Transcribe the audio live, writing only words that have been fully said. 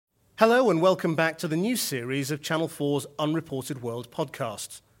Hello and welcome back to the new series of Channel 4's Unreported World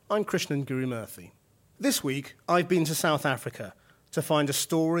podcasts. I'm Krishnan Gurumurthy. This week, I've been to South Africa to find a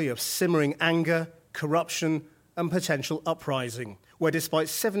story of simmering anger, corruption and potential uprising, where despite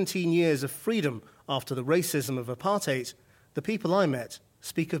 17 years of freedom after the racism of apartheid, the people I met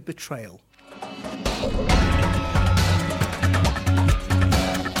speak of betrayal.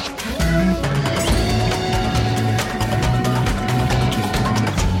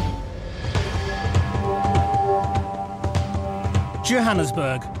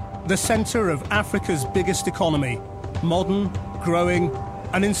 Johannesburg, the centre of Africa's biggest economy, modern, growing,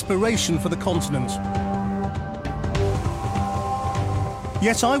 an inspiration for the continent.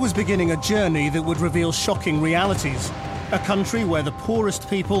 Yet I was beginning a journey that would reveal shocking realities, a country where the poorest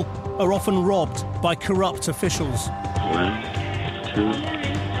people are often robbed by corrupt officials. 1, 2, 3,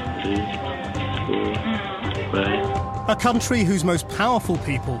 4, 5. A country whose most powerful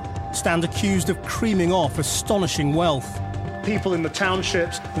people stand accused of creaming off astonishing wealth. People in the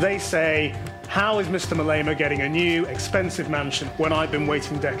townships, they say, how is Mr. Malema getting a new, expensive mansion when I've been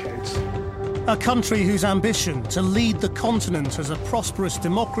waiting decades? A country whose ambition to lead the continent as a prosperous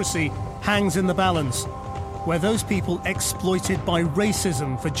democracy hangs in the balance, where those people exploited by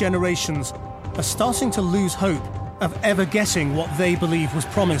racism for generations are starting to lose hope of ever getting what they believe was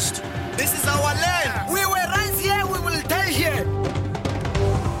promised. This is our land. We were raised here, we will die here.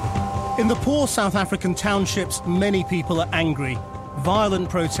 In the poor South African townships, many people are angry. Violent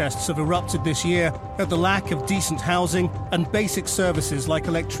protests have erupted this year at the lack of decent housing and basic services like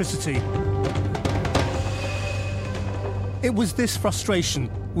electricity. It was this frustration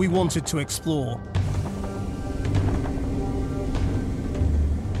we wanted to explore.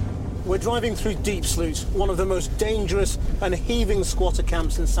 We're driving through Diepsloot, one of the most dangerous and heaving squatter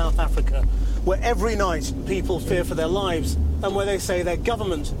camps in South Africa, where every night people fear for their lives and where they say their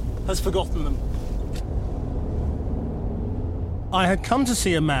government has forgotten them. I had come to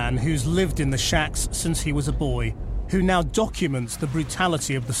see a man who's lived in the shacks since he was a boy, who now documents the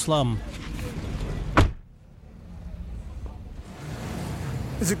brutality of the slum.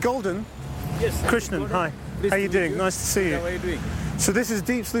 Is it Golden? Yes. Krishnan, hi. How are you doing? Nice to see you. How are you doing? So this is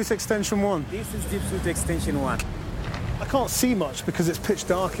Diepsloot Extension 1. This is Diepsloot Extension 1. I can't see much because it's pitch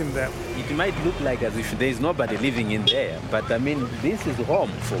dark in there. It might look like as if there is nobody living in there, but I mean, this is home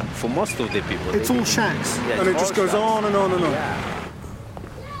for most of the people. It's all shacks, Yeah, and it it's just all goes shacks. on and on and on. Yeah.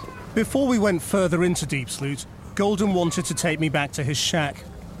 Before we went further into Diepsloot, Golden wanted to take me back to his shack.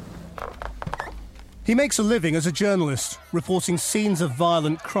 He makes a living as a journalist, reporting scenes of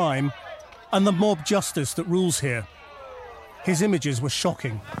violent crime and the mob justice that rules here. His images were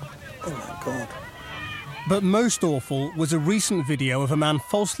shocking. Oh my God. But most awful was a recent video of a man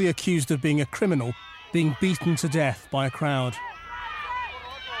falsely accused of being a criminal being beaten to death by a crowd.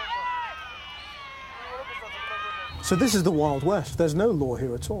 So this is the Wild West. There's no law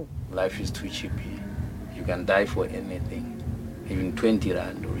here at all. Life is too cheap here. You can die for anything. Even 20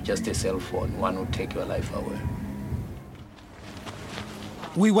 rand or just a cell phone, one will take your life away.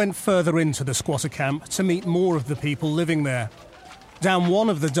 We went further into the squatter camp to meet more of the people living there. Down one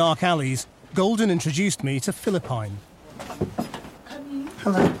of the dark alleys, Golden introduced me to Philippine.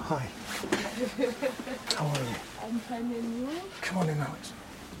 Hello, hi. How are you? I'm fine, and you? Come on in, Alex.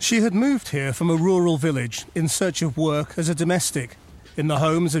 She had moved here from a rural village in search of work as a domestic in the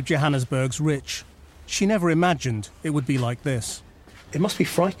homes of Johannesburg's rich. She never imagined it would be like this. It must be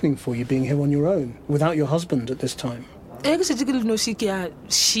frightening for you being here on your own, without your husband at this time. When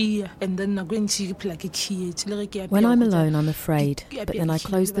I'm alone, I'm afraid, but then I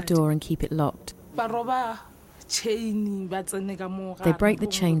close the door and keep it locked. They break the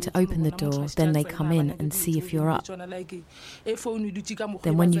chain to open the door, then they come in and see if you're up. Then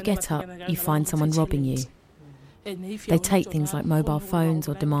when you get up, you find someone robbing you. They take things like mobile phones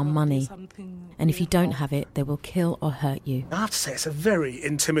or demand money. And if you don't have it, they will kill or hurt you. I have to say, it's a very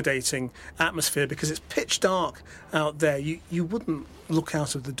intimidating atmosphere because it's pitch dark out there. You wouldn't look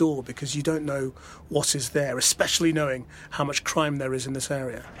out of the door because you don't know what is there, especially knowing how much crime there is in this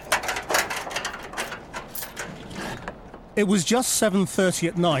area. It was just 7:30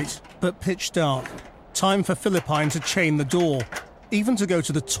 at night, but pitch dark. Time for Philippine to chain the door. Even to go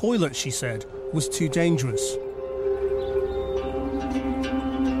to the toilet, she said, was too dangerous.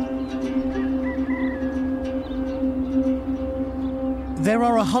 There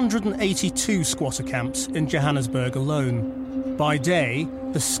are 182 squatter camps in Johannesburg alone. By day,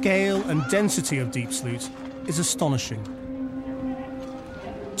 the scale and density of Diepsloot is astonishing.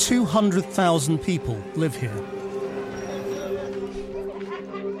 200,000 people live here.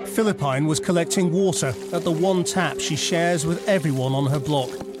 Philippine was collecting water at the one tap she shares with everyone on her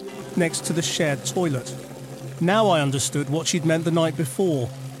block. next to the shared toilet. Now I understood what she'd meant the night before.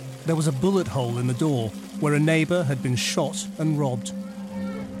 There was a bullet hole in the door where a neighbour had been shot and robbed.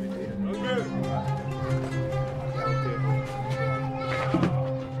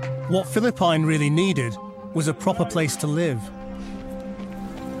 What Philippine really needed was a proper place to live.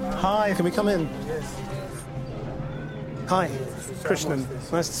 Hi, can we come in? Yes. Hi, Krishnan.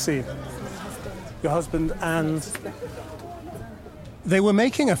 Nice to see you. Your husband and... They were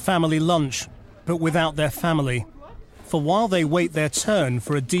making a family lunch, but without their family. For while they wait their turn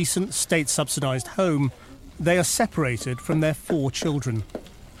for a decent state-subsidised home, they are separated from their 4 children.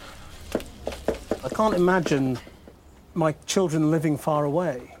 I can't imagine my children living far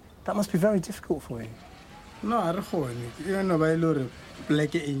away. That must be very difficult for you.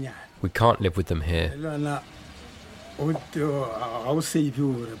 We can't live with them here.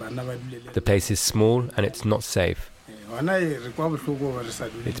 The place is small and it's not safe.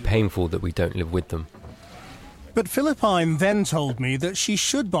 It's painful that we don't live with them. But Philippine then told me that she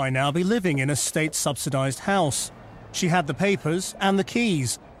should by now be living in a state-subsidised house. She had the papers and the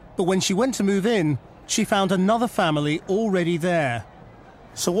keys, but when she went to move in, she found another family already there.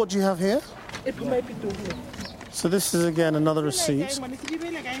 So what do you have here? So this is again another receipt.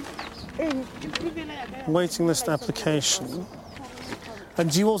 Waiting list application.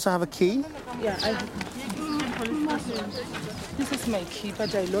 And do you also have a key? Yeah, I have. This is my key,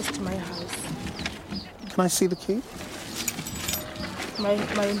 but I lost my house. Can I see the key? My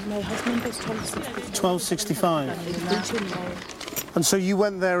husband is 1265. 1265. And so you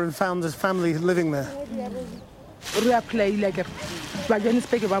went there and found a family living there?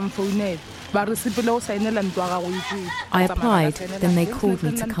 I applied, then they called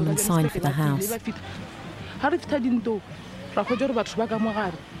me to come and sign for the house.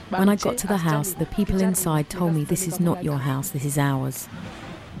 When I got to the house, the people inside told me, "This is not your house, this is ours."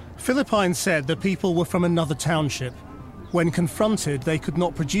 Philippine said the people were from another township. When confronted, they could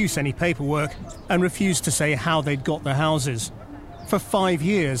not produce any paperwork and refused to say how they'd got the houses. For 5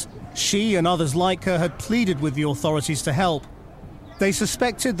 years, she and others like her had pleaded with the authorities to help. They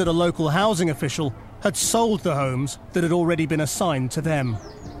suspected that a local housing official had sold the homes that had already been assigned to them.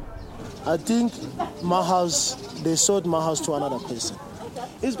 I think they sold my house to another person.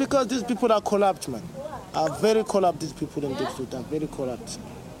 It's because these people are corrupt, man. Are very corrupt, these people in Bigfoot are very corrupt.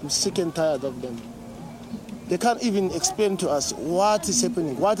 I'm sick and tired of them. They can't even explain to us what is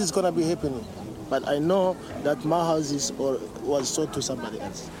happening, what is going to be happening. But I know that my house was sold to somebody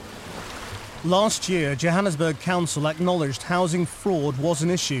else. Last year, Johannesburg Council acknowledged housing fraud was an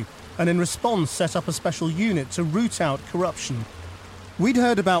issue and in response set up a special unit to root out corruption. We'd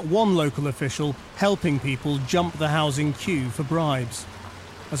heard about one local official helping people jump the housing queue for bribes.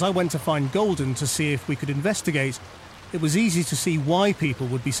 As I went to find Golden to see if we could investigate, it was easy to see why people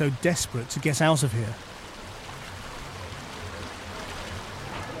would be so desperate to get out of here.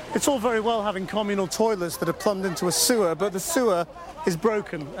 It's all very well having communal toilets that are plumbed into a sewer, but the sewer is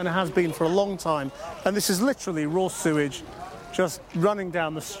broken and it has been for a long time. And this is literally raw sewage just running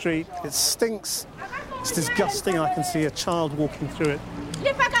down the street. It stinks. It's disgusting. I can see a child walking through it.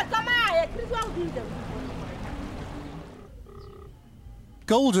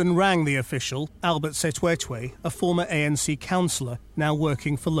 Golden rang the official, Albert Setwetwe, a former ANC councillor now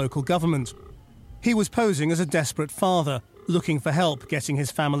working for local government. He was posing as a desperate father, looking for help getting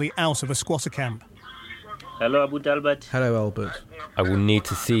his family out of a squatter camp. Hello, Abu Albert. Hello, Albert. I will need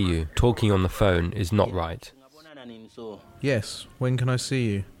to see you. Talking on the phone is not right. Yes, when can I see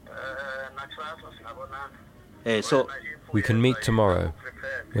you? We can meet tomorrow.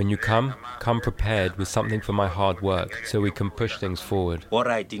 When you come prepared with something for my hard work, so we can push things forward. All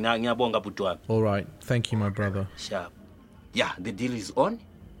right, thank you, my brother. Sharp. Yeah, the deal is on,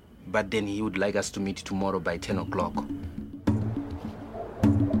 but then he would like us to meet tomorrow by 10 o'clock.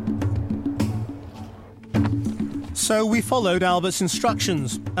 So we followed Albert's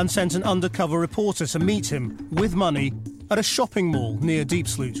instructions and sent an undercover reporter to meet him, with money, at a shopping mall near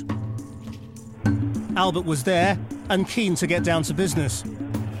Diepsloot. Albert was there and keen to get down to business.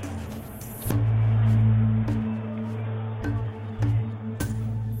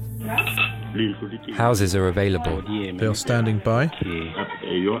 Houses are available. They're standing by.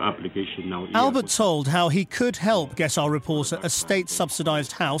 Your application now. Albert told how he could help get our reporter a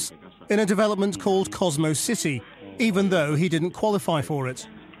state-subsidised house in a development called Cosmo City, even though he didn't qualify for it.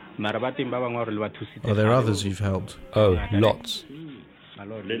 Are there others you've helped? Oh, lots.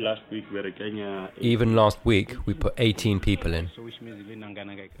 Even last week, we put 18 people in.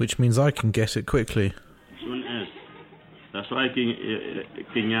 Which means I can get it quickly. That's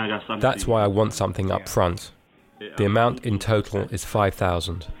why I want something up front. The amount in total is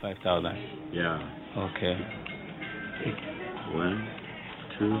 5,000. 5,000. Yeah. Okay. 1,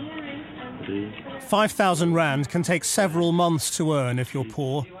 2, 3. 5,000 rand can take several months to earn if you're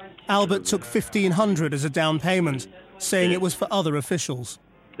poor. Albert took 1,500 as a down payment, saying it was for other officials.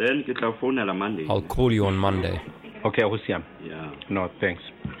 Then get a phone on Monday. I'll call you on Monday. Okay, Husiam. Yeah. No, thanks.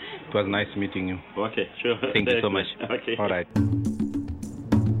 It was nice meeting you. Okay, sure. Thank you so much. Okay. All right.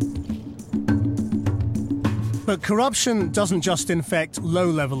 But corruption doesn't just infect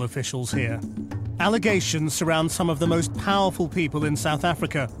low-level officials here. Allegations surround some of the most powerful people in South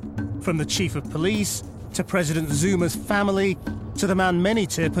Africa, from the chief of police to President Zuma's family to the man many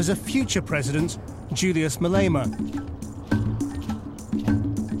tip as a future president, Julius Malema.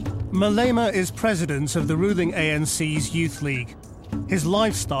 Malema is president of the ruling ANC's Youth League. His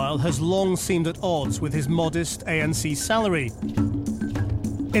lifestyle has long seemed at odds with his modest ANC salary.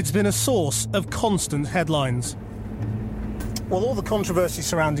 It's been a source of constant headlines. Well, all the controversy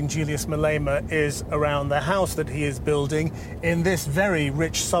surrounding Julius Malema is around the house that he is building in this very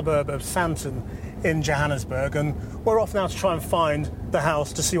rich suburb of Sandton in Johannesburg, and we're off now to try and find the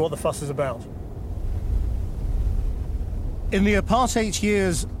house to see what the fuss is about. In the apartheid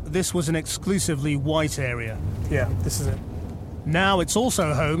years, this was an exclusively white area. Yeah, this is it. Now it's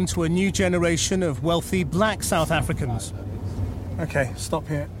also home to a new generation of wealthy black South Africans. Okay, stop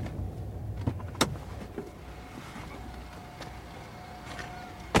here.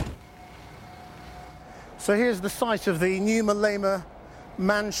 So here's the site of the new Malema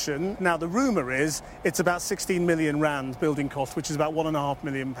mansion. Now, the rumour is it's about 16 million rand building cost, which is about £1.5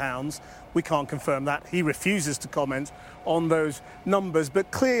 million. We can't confirm that. He refuses to comment on those numbers.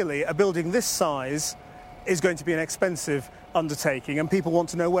 But clearly, a building this size is going to be an expensive undertaking, and people want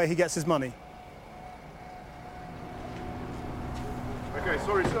to know where he gets his money. Okay,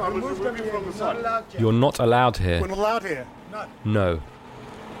 sorry, sir. I was removing from the site. You're not allowed here. We're not allowed here? No.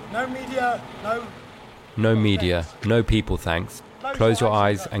 No media, no... No media, no people, thanks. Close your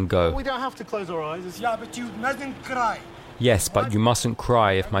eyes and go. We don't have to close our eyes. Yeah, but you mustn't cry. Yes, but you mustn't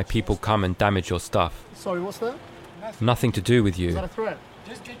cry if my people come and damage your stuff. Sorry, what's that? Nothing to do with you. Is that a threat?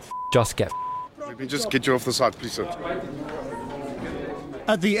 Just get Let me just get you off the site, please, sir.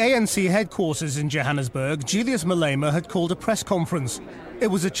 At the ANC headquarters in Johannesburg, Julius Malema had called a press conference. It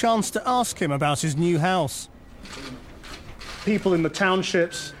was a chance to ask him about his new house. People in the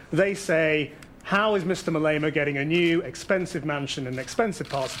townships, they say, how is Mr. Malema getting a new, expensive mansion in expensive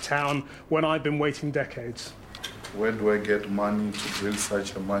parts of town when I've been waiting decades? Where do I get money to build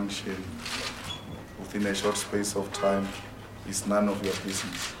such a mansion within a short space of time? It's none of your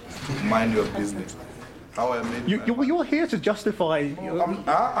business. Mind your business. How I made you're here to justify...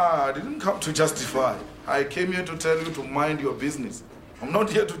 I didn't come to justify. I came here to tell you to mind your business. I'm not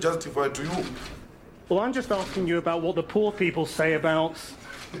here to justify to you. Well, I'm just asking you about what the poor people say about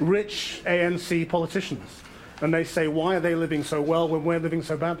rich ANC politicians. And they say, why are they living so well when we're living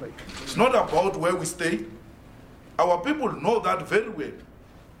so badly? It's not about where we stay. Our people know that very well.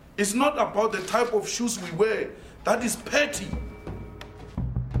 It's not about the type of shoes we wear. That is petty.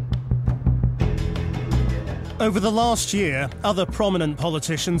 Over the last year, other prominent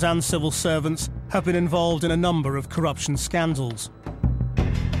politicians and civil servants have been involved in a number of corruption scandals.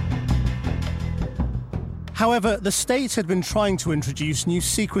 However, the state had been trying to introduce new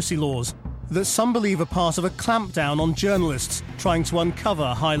secrecy laws that some believe are part of a clampdown on journalists trying to uncover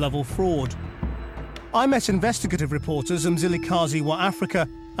high-level fraud. I met investigative reporters Mzilikazi Wa Africa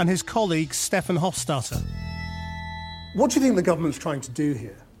and his colleague Stefan Hofstadter. What do you think the government's trying to do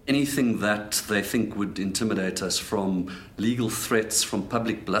here? Anything that they think would intimidate us, from legal threats, from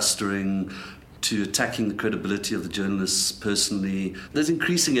public blustering, to attacking the credibility of the journalists personally. There's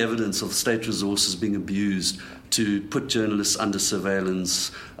increasing evidence of state resources being abused to put journalists under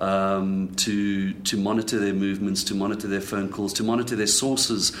surveillance, to monitor their movements, to monitor their phone calls, to monitor their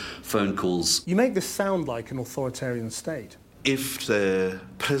sources' phone calls. You make this sound like an authoritarian state. If the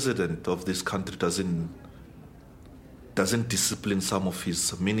president of this country doesn't discipline some of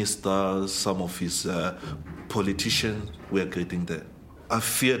his ministers, some of his politicians, we are getting there. I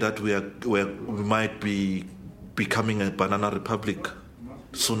fear that we might be becoming a banana republic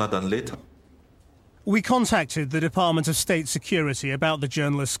sooner than later. We contacted the Department of State Security about the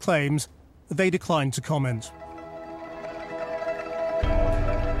journalists' claims. They declined to comment.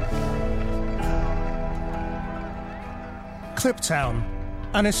 Kliptown,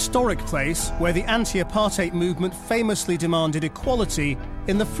 an historic place where the anti-apartheid movement famously demanded equality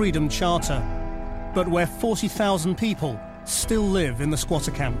in the Freedom Charter, but where 40,000 people still live in the squatter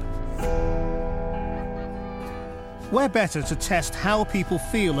camp. Where better to test how people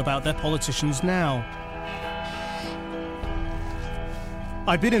feel about their politicians now?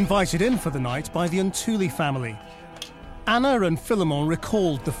 I'd been invited in for the night by the Ntuli family. Anna and Philemon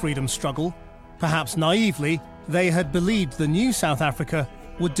recalled the freedom struggle. Perhaps naively, they had believed the new South Africa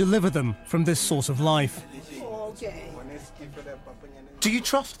would deliver them from this sort of life. Do you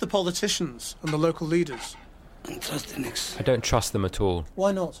trust the politicians and the local leaders? I don't trust them at all.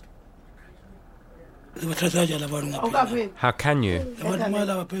 Why not? How can you?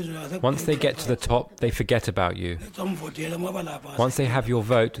 Once they get to the top, they forget about you. Once they have your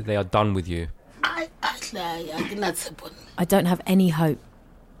vote, they are done with you. I don't have any hope.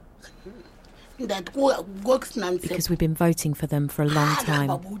 Because we've been voting for them for a long time.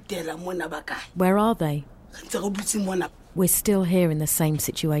 Where are they? We're still here in the same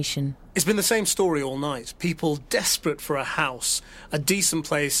situation. It's been the same story all night. People desperate for a house, a decent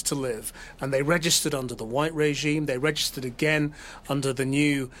place to live. And they registered under the white regime. They registered again under the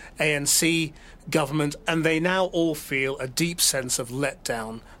new ANC government. And they now all feel a deep sense of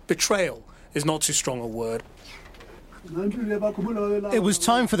letdown. Betrayal is not too strong a word. It was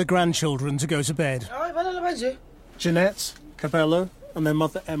time for the grandchildren to go to bed. Jeanette, Cabello, and their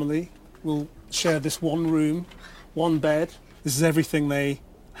mother Emily will share this one room, one bed. This is everything they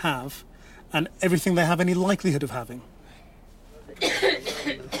have, and everything they have any likelihood of having.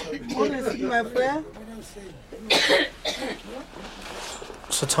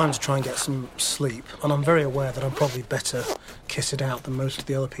 So time to try and get some sleep, and I'm very aware that I'm probably better kitted out than most of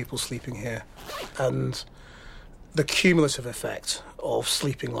the other people sleeping here. And the cumulative effect of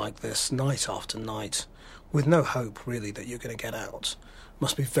sleeping like this night after night, with no hope really that you're going to get out,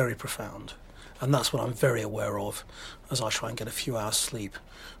 must be very profound. And that's what I'm very aware of as I try and get a few hours sleep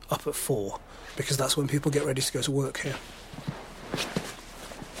up at 4, because that's when people get ready to go to work here.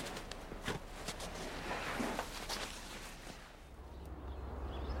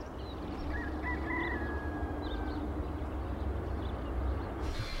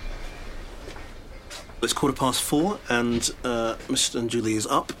 It's 4:15 and Mr. Njuli is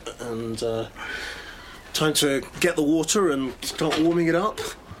up, and time to get the water and start warming it up.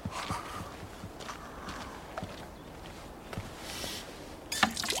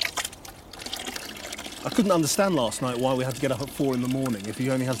 I couldn't understand last night why we had to get up at 4 in the morning if he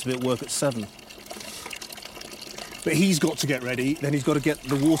only had to be at work at 7. But he's got to get ready, then he's got to get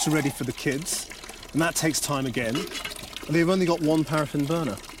the water ready for the kids, and that takes time again. And they've only got one paraffin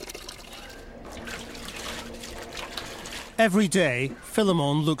burner. Every day,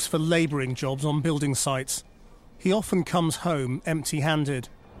 Philemon looks for labouring jobs on building sites. He often comes home empty-handed.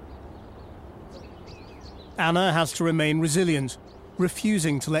 Anna has to remain resilient,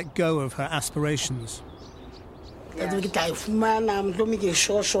 refusing to let go of her aspirations. I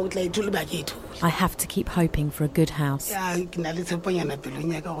have to keep hoping for a good house. I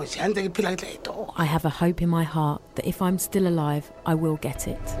have a hope in my heart that if I'm still alive, I will get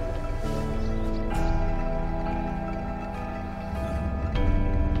it.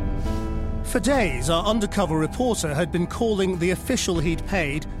 For days, our undercover reporter had been calling the official he'd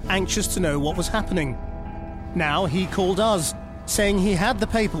paid, anxious to know what was happening. Now he called us, saying he had the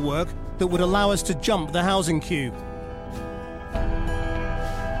paperwork that would allow us to jump the housing queue.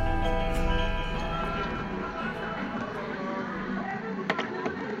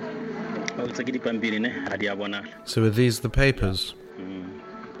 So are these the papers?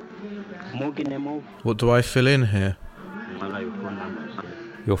 What do I fill in here?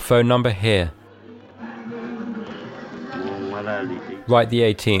 Your phone number here. Right, the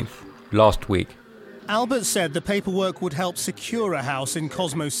 18th, last week. Albert said the paperwork would help secure a house in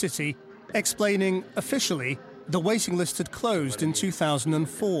Cosmo City, explaining, officially, the waiting list had closed in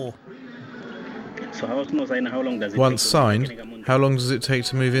 2004. Once signed, how long does it take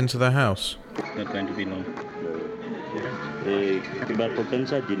to move into the house? Not going to be long.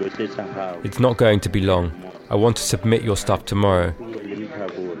 It's not going to be long. I want to submit your stuff tomorrow.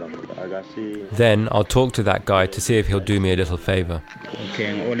 Then I'll talk to that guy to see if he'll do me a little favour.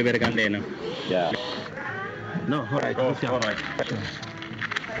 Yeah. No, all right.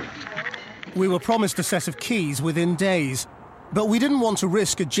 We were promised a set of keys within days, but we didn't want to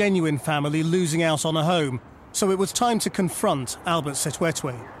risk a genuine family losing out on a home, so it was time to confront Albert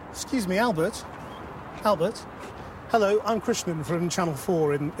Setwetwe. Excuse me, Albert? Albert? Hello, I'm Krishnan from Channel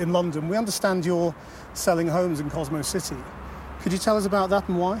 4 in London. We understand you're selling homes in Cosmo City. Could you tell us about that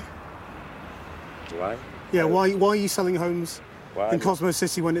and why? Why? Yeah, why are you selling homes in Cosmo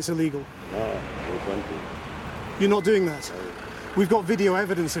City when it's illegal? No, we want to. You're not doing that? We've got video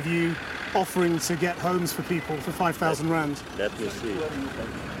evidence of you offering to get homes for people for 5,000 rand. Let me see. Let me see.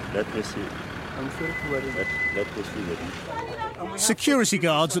 Let me see. Security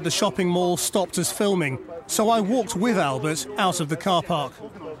guards at the shopping mall stopped us filming, So I walked with Albert out of the car park.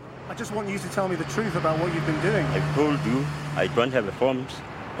 I just want you to tell me the truth about what you've been doing. I told you I don't have a forms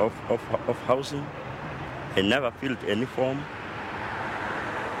of housing. I never filled any form.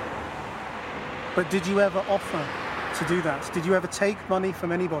 But did you ever offer to do that? Did you ever take money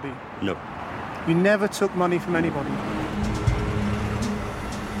from anybody? No. You never took money from anybody?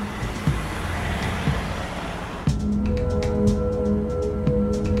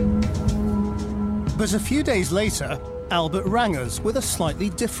 But a few days later, Albert rang us with a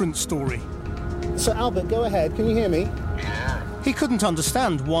slightly different story. So Albert, go ahead. Can you hear me? Yeah. He couldn't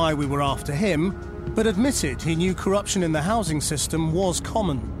understand why we were after him, but admitted he knew corruption in the housing system was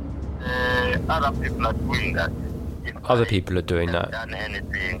common. Other people are doing that. Other people are doing that.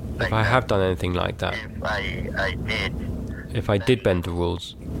 If I have done anything like that. If I did bend the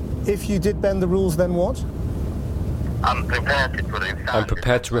rules. If you did bend the rules, then what? I'm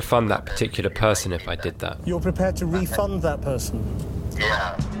prepared to refund that particular person if I did that. You're prepared to refund that person?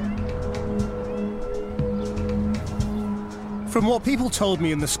 Yeah. From what people told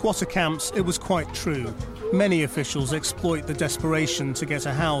me in the squatter camps, it was quite true. Many officials exploit the desperation to get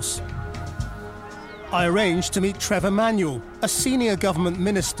a house. I arranged to meet Trevor Manuel, a senior government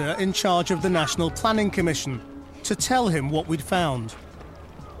minister in charge of the National Planning Commission, to tell him what we'd found.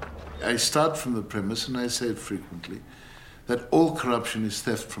 I start from the premise, and I say it frequently, that all corruption is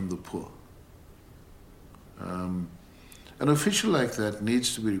theft from the poor. An official like that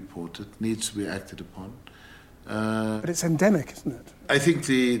needs to be reported, needs to be acted upon. But it's endemic, isn't it? I think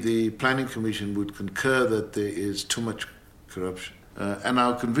the Planning Commission would concur that there is too much corruption. And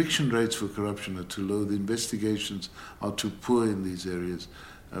our conviction rates for corruption are too low. The investigations are too poor in these areas.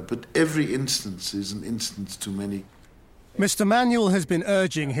 But every instance is an instance too many. Mr. Manuel has been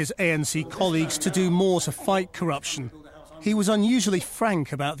urging his ANC colleagues to do more to fight corruption. He was unusually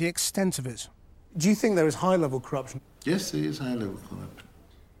frank about the extent of it. Do you think there is high-level corruption? Yes, there is high-level corruption.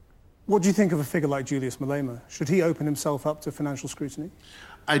 What do you think of a figure like Julius Malema? Should he open himself up to financial scrutiny?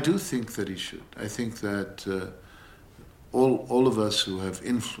 I do think that he should. I think that all of us who have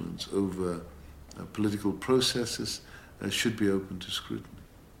influence over political processes should be open to scrutiny.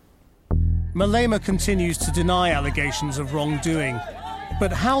 Malema continues to deny allegations of wrongdoing.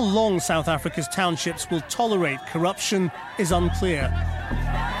 But how long South Africa's townships will tolerate corruption is unclear.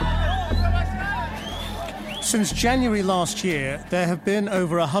 Since January last year, there have been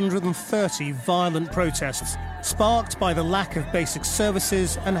over 130 violent protests, sparked by the lack of basic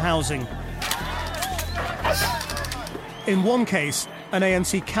services and housing. In one case, an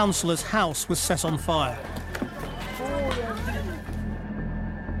ANC councillor's house was set on fire.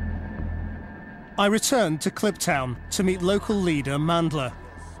 I returned to Kliptown to meet local leader Mandla.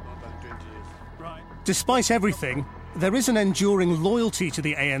 Despite everything, there is an enduring loyalty to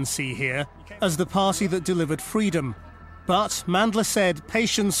the ANC here as the party that delivered freedom. But Mandla said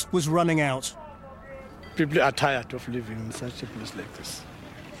patience was running out. People are tired of living in such a place like this.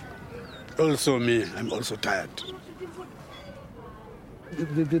 Also me, I'm also tired.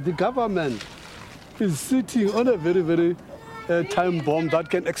 The government is sitting on a very, very time bomb that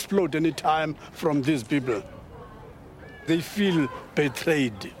can explode any time from these people. They feel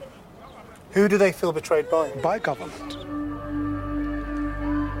betrayed. Who do they feel betrayed by? By government.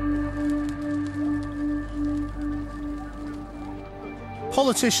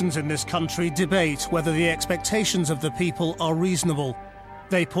 Politicians in this country debate whether the expectations of the people are reasonable.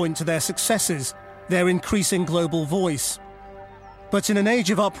 They point to their successes, their increasing global voice. But in an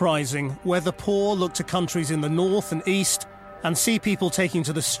age of uprising, where the poor look to countries in the north and east and see people taking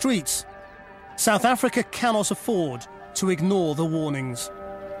to the streets, South Africa cannot afford to ignore the warnings.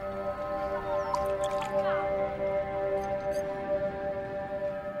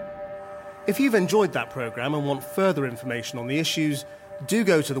 If you've enjoyed that programme and want further information on the issues, do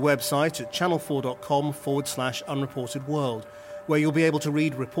go to the website at channel4.com/unreported world, where you'll be able to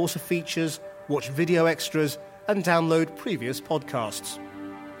read reporter features, watch video extras, and download previous podcasts.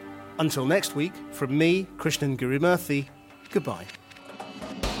 Until next week, from me, Krishnan Gurumurthy, goodbye.